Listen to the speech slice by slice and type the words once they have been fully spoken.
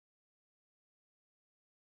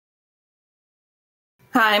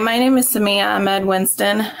Hi, my name is Sameeya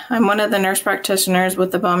Ahmed-Winston. I'm one of the nurse practitioners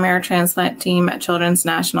with the bone marrow transplant team at Children's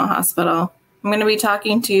National Hospital. I'm going to be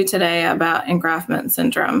talking to you today about engraftment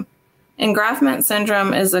syndrome. Engraftment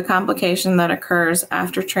syndrome is a complication that occurs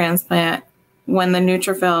after transplant when the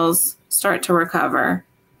neutrophils start to recover.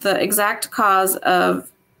 The exact cause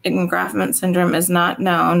of engraftment syndrome is not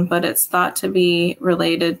known, but it's thought to be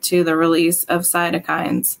related to the release of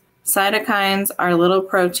cytokines. Cytokines are little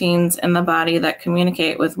proteins in the body that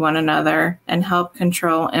communicate with one another and help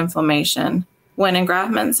control inflammation. When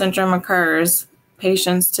engraftment syndrome occurs,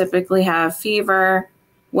 patients typically have fever,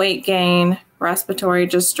 weight gain, respiratory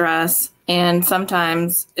distress, and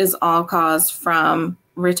sometimes is all caused from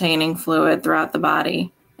retaining fluid throughout the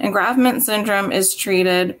body. Engraftment syndrome is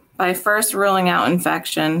treated by first ruling out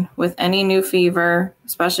infection. With any new fever,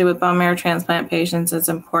 especially with bone marrow transplant patients, it's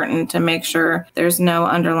important to make sure there's no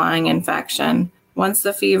underlying infection. Once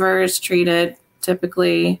the fever is treated,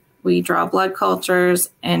 typically we draw blood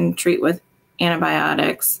cultures and treat with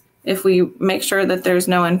antibiotics. If we make sure that there's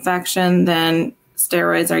no infection, then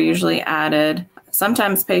steroids are usually added.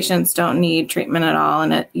 Sometimes patients don't need treatment at all,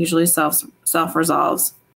 and it usually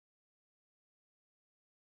self-resolves.